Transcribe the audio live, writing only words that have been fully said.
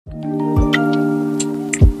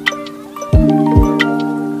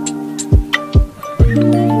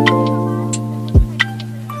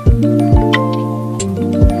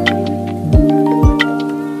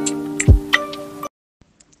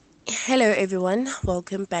everyone,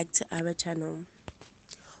 welcome back to our channel.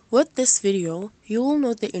 With this video, you will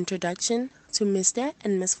know the introduction to Mr.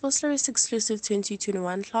 and Miss Vosloorus Exclusive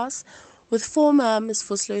 2021 class with former Miss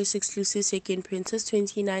Vosloorus Exclusive Second Princess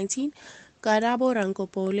 2019, Karabo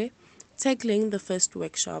Rankapole, tackling the first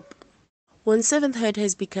workshop. When servanthood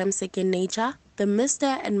has become second nature, the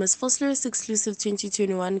Mr. and Miss Vosloorus Exclusive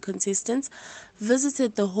 2021 contestants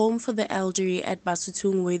visited the home for the elderly at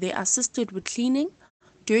Basothong, where they assisted with cleaning,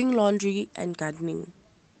 doing laundry and gardening.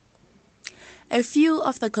 A few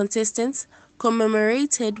of the contestants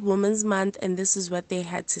commemorated Women's Month, and this is what they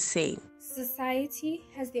had to say. Society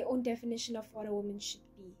has their own definition of what a woman should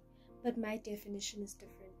be, but my definition is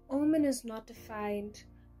different. A woman is not defined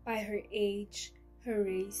by her age, her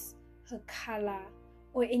race, her color,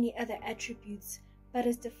 or any other attributes, but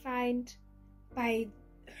is defined by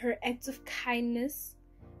her acts of kindness,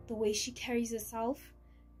 the way she carries herself,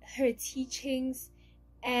 her teachings,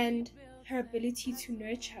 and her ability to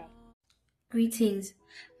nurture. Greetings.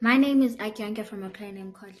 My name is Akyanka from a clan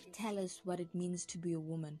named Kodli. Tell us what it means to be a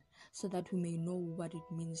woman, so that we may know what it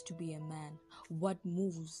means to be a man, what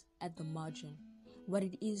moves at the margin, what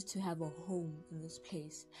it is to have a home in this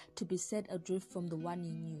place, to be set adrift from the one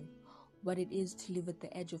you knew, what it is to live at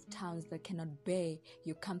the edge of towns that cannot bear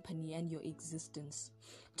your company and your existence.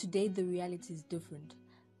 Today the reality is different.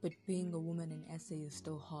 But being a woman in SA is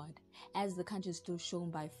still hard, as the country is still shown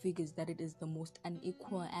by figures that it is the most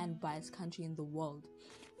unequal and biased country in the world.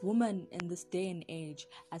 Women in this day and age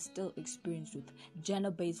are still experienced with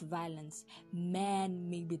gender-based violence. Man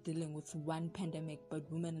may be dealing with one pandemic,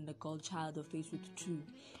 but women and the girl child are faced with two.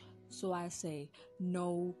 So I say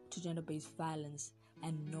no to gender-based violence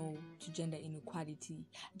and no to gender inequality.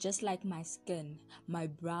 Just like my skin, my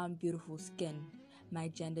brown beautiful skin, my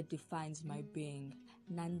gender defines my being.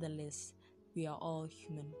 Nonetheless, we are all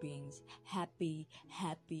human beings. Happy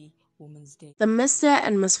Women's Day. The Mr.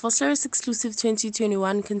 and Miss Vosloorus Exclusive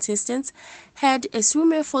 2021 contestants had a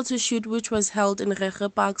swimwear photo shoot which was held in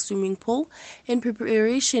Reiger Park swimming pool in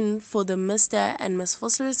preparation for the Mr. and Miss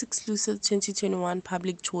Vosloorus Exclusive 2021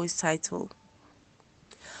 public choice title.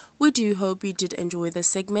 We do hope you did enjoy this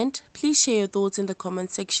segment. Please share your thoughts in the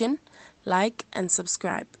comment section, like and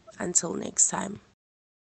subscribe. Until next time.